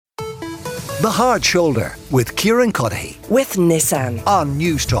The Hard Shoulder with Kieran Cuddihy. With Nissan. On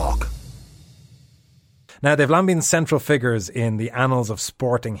News Talk. Now, they've long been central figures in the annals of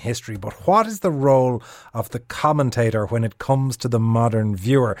sporting history, but what is the role of the commentator when it comes to the modern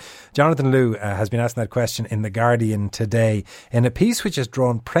viewer? Jonathan Liew has been asking that question in The Guardian today, in a piece which has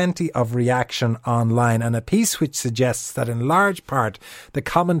drawn plenty of reaction online, and a piece which suggests that in large part the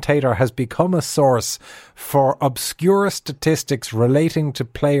commentator has become a source for obscure statistics relating to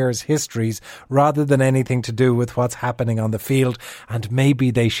players' histories rather than anything to do with what's happening on the field, and maybe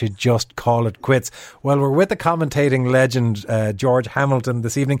they should just call it quits. Well, we're with the commentating legend, George Hamilton,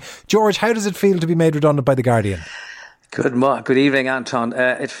 this evening. George, how does it feel to be made redundant by The Guardian? Good evening, Anton.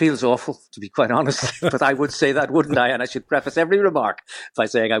 It feels awful, to be quite honest, but I would say that, wouldn't I? And I should preface every remark by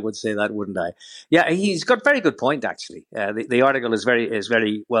saying I would say that, wouldn't I? Yeah, he's got a very good point, actually. The article is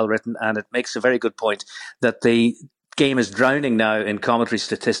very well written, and it makes a very good point that the game is drowning now in commentary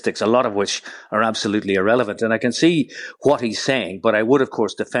statistics, a lot of which are absolutely irrelevant. And I can see what he's saying, but I would, of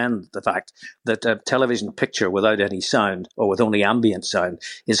course, defend the fact that a television picture without any sound or with only ambient sound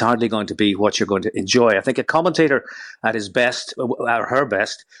is hardly going to be what you're going to enjoy. I think a commentator at his best, or her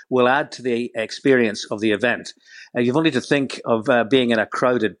best, will add to the experience of the event. You've only to think of being in a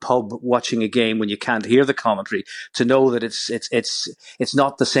crowded pub watching a game when you can't hear the commentary to know that it's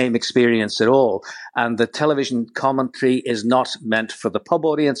not the same experience at all. And the television commentary is not meant for the pub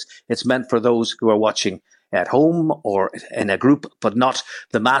audience. It's meant for those who are watching at home or in a group, but not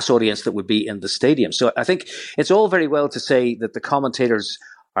the mass audience that would be in the stadium. So I think it's all very well to say that the commentators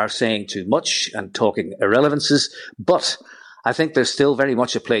are saying too much and talking irrelevances, but I think there's still very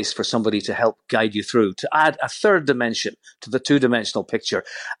much a place for somebody to help guide you through, to add a third dimension to the two-dimensional picture.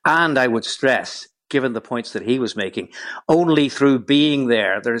 And I would stress, given the points that he was making, only through being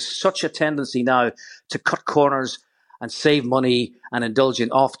there. There is such a tendency now to cut corners and save money and indulge in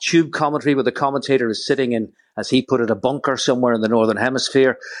off-tube commentary where the commentator is sitting in, as he put it, a bunker somewhere in the Northern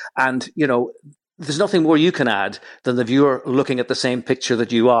Hemisphere. And, you know, there's nothing more you can add than the viewer looking at the same picture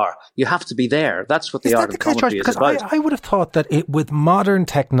that you are. You have to be there. That's what the art of commentary is about. I would have thought that with modern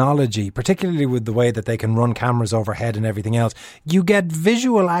technology, particularly with the way that they can run cameras overhead and everything else, you get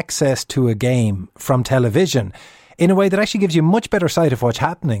visual access to a game from television in a way that actually gives you much better sight of what's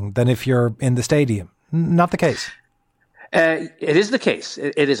happening than if you're in the stadium. Not the case. It is the case.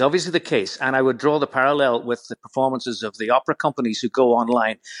 It is obviously the case. And I would draw the parallel with the performances of the opera companies who go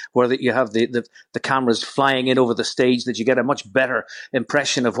online, where you have the cameras flying in over the stage, that you get a much better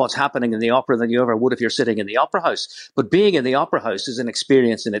impression of what's happening in the opera than you ever would if you're sitting in the opera house. But being in the opera house is an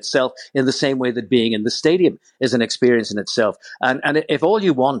experience in itself, in the same way that being in the stadium is an experience in itself. And if all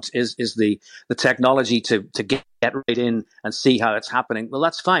you want is the technology to get right in and see how it's happening, well,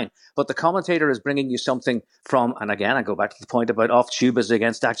 that's fine. But the commentator is bringing you something from, and again, I go back to the point about off-tube as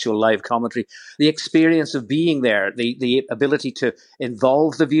against actual live commentary, the experience of being there, the ability to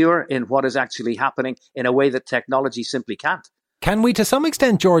involve the viewer in what is actually happening in a way that technology simply can't. Can we, to some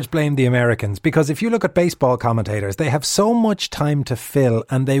extent, George, blame the Americans? Because if you look at baseball commentators, they have so much time to fill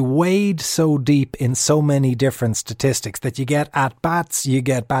and they wade so deep in so many different statistics that you get at-bats, you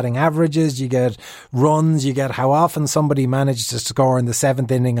get batting averages, you get runs, you get how often somebody manages to score in the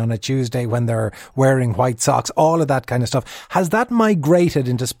seventh inning on a Tuesday when they're wearing white socks, all of that kind of stuff. Has that migrated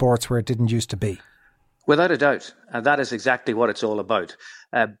into sports where it didn't used to be? Without a doubt. And that is exactly what it's all about.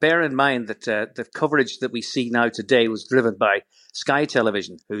 Bear in mind that the coverage that we see now today was driven by Sky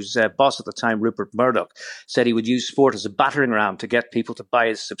Television, whose boss at the time, Rupert Murdoch, said he would use sport as a battering ram to get people to buy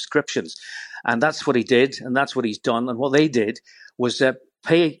his subscriptions. And that's what he did, and that's what he's done. And what they did was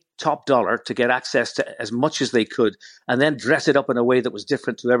pay top dollar to get access to as much as they could, and then dress it up in a way that was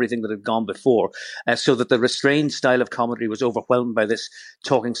different to everything that had gone before, so that the restrained style of commentary was overwhelmed by this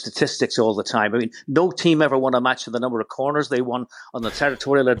talking statistics all the time. I mean, no team ever won a match on the number of corners they won, on the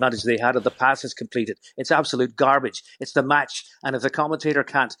territorial advantage they had, of the passes completed. It's absolute garbage. It's the match. And if the commentator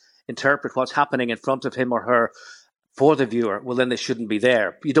can't interpret what's happening in front of him or her for the viewer, well, then they shouldn't be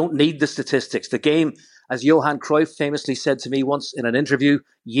there. You don't need the statistics. The game, as Johan Cruyff famously said to me once in an interview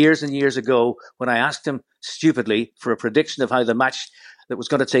years and years ago, when I asked him stupidly for a prediction of how the match that was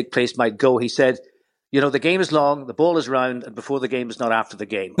going to take place might go, he said, you know, the game is long, the ball is round, and before the game is not after the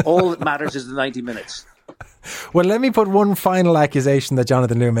game. All that matters is the 90 minutes. Well, let me put one final accusation that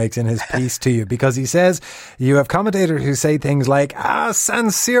Jonathan Liew makes in his piece to you, because he says you have commentators who say things like, San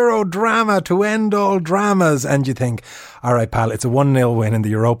Siro drama to end all dramas. And you think, all right, pal, it's a 1-0 win in the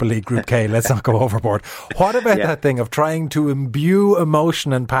Europa League Group K. Let's not go overboard. What about that thing of trying to imbue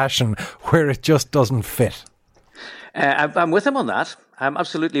emotion and passion where it just doesn't fit? I'm with him on that. I'm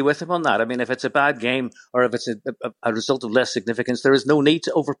absolutely with him on that. I mean, if it's a bad game or if it's a result of less significance, there is no need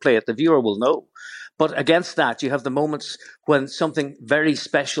to overplay it. The viewer will know. But against that, you have the moments when something very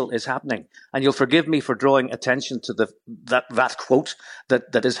special is happening. And you'll forgive me for drawing attention to that quote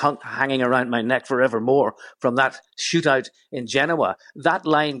that is hanging around my neck forevermore from that shootout in Genoa. That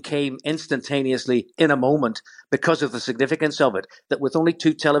line came instantaneously in a moment because of the significance of it, that with only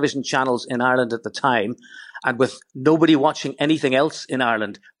 2 television channels in Ireland at the time, and with nobody watching anything else in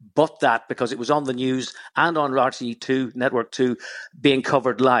Ireland but that, because it was on the news and on RTE2, Network 2, being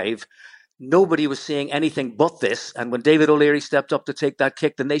covered live, nobody was seeing anything but this. And when David O'Leary stepped up to take that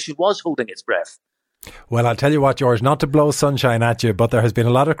kick, the nation was holding its breath. Well, I'll tell you what, George, not to blow sunshine at you, but there has been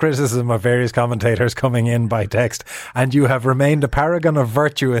a lot of criticism of various commentators coming in by text, and you have remained a paragon of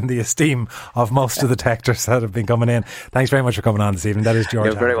virtue in the esteem of most of the texters that have been coming in. Thanks very much for coming on this evening. That is George.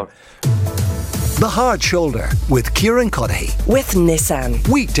 You're very welcome. The Hard Shoulder with Kieran Cuddihy. With Nissan.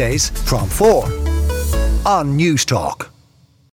 Weekdays from 4 on News Talk.